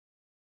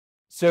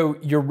So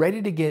you're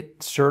ready to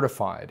get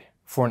certified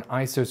for an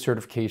ISO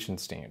certification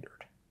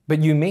standard, but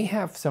you may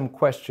have some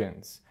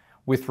questions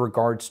with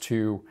regards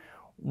to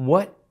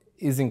what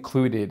is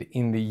included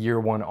in the year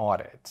one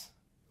audit.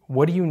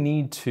 What do you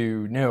need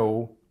to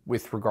know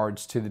with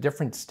regards to the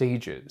different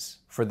stages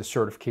for the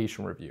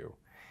certification review?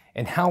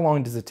 And how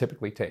long does it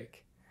typically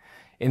take?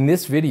 In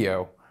this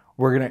video,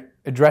 we're going to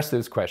address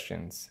those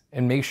questions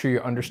and make sure you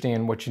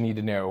understand what you need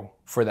to know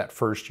for that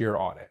first year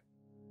audit.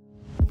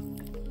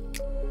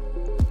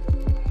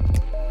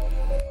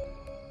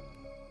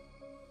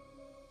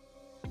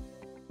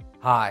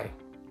 Hi,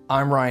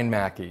 I'm Ryan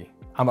Mackie.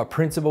 I'm a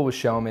principal with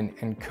Schellman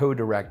and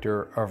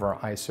co-director of our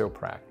ISO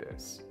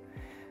practice.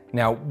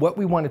 Now, what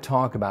we want to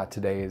talk about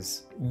today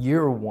is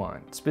year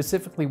one,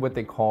 specifically what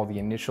they call the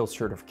initial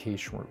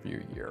certification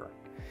review year.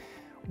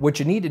 What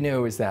you need to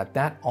know is that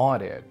that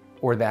audit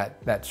or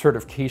that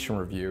certification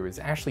review is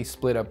actually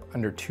split up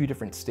under two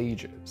different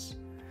stages.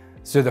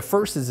 So the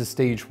first is a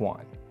stage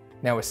one.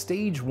 Now, a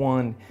stage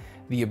one,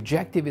 the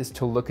objective is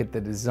to look at the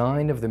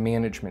design of the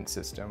management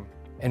system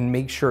and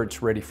make sure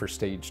it's ready for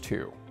stage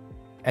two.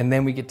 And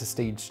then we get to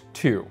stage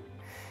two.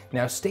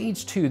 Now,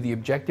 stage two, the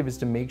objective is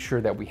to make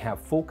sure that we have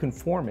full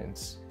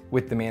conformance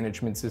with the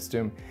management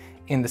system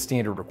and the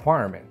standard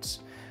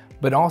requirements,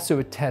 but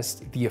also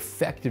test the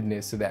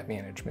effectiveness of that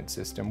management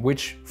system,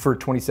 which for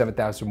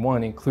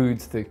 27001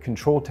 includes the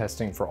control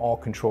testing for all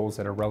controls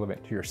that are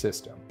relevant to your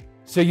system.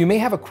 So you may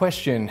have a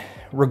question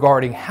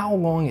regarding how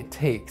long it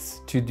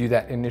takes to do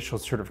that initial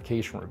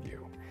certification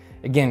review.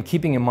 Again,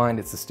 keeping in mind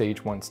it's a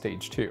stage one,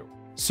 stage two.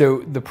 So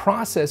the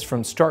process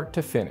from start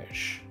to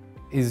finish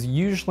is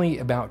usually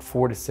about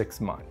 4 to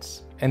 6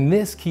 months. And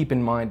this, keep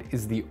in mind,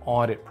 is the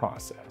audit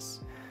process.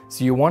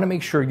 So you want to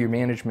make sure your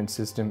management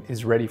system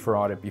is ready for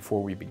audit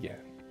before we begin.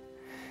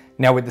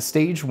 Now with the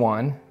stage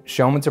one,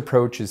 Schellman's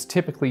approach is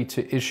typically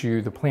to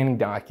issue the planning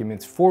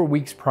documents 4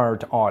 weeks prior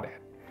to audit.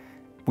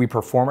 We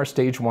perform our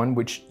stage one,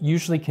 which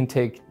usually can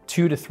take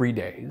 2 to 3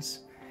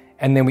 days,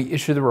 and then we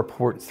issue the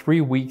report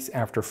 3 weeks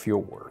after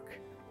field work.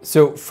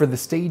 So for the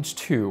stage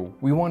two,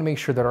 we want to make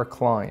sure that our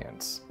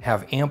clients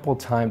have ample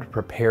time to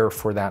prepare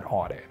for that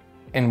audit.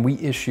 And we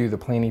issue the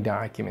planning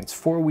documents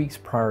 4 weeks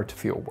prior to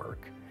fieldwork.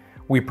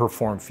 We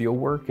perform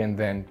fieldwork, and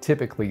then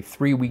typically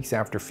 3 weeks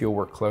after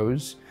fieldwork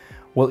close,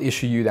 we'll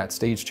issue you that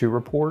stage two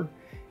report,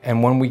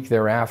 and 1 week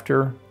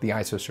thereafter, the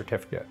ISO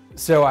certificate.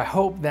 So I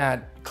hope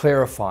that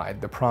clarified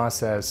the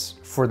process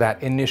for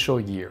that initial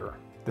year.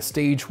 The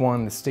stage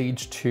one, the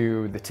stage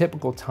two, the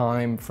typical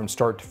time from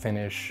start to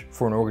finish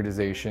for an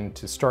organization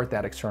to start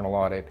that external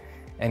audit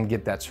and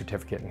get that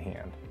certificate in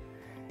hand.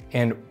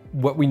 And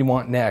what we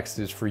want next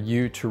is for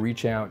you to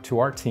reach out to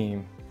our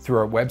team through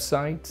our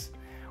website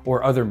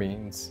or other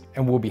means,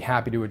 and we'll be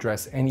happy to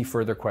address any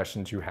further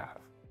questions you have.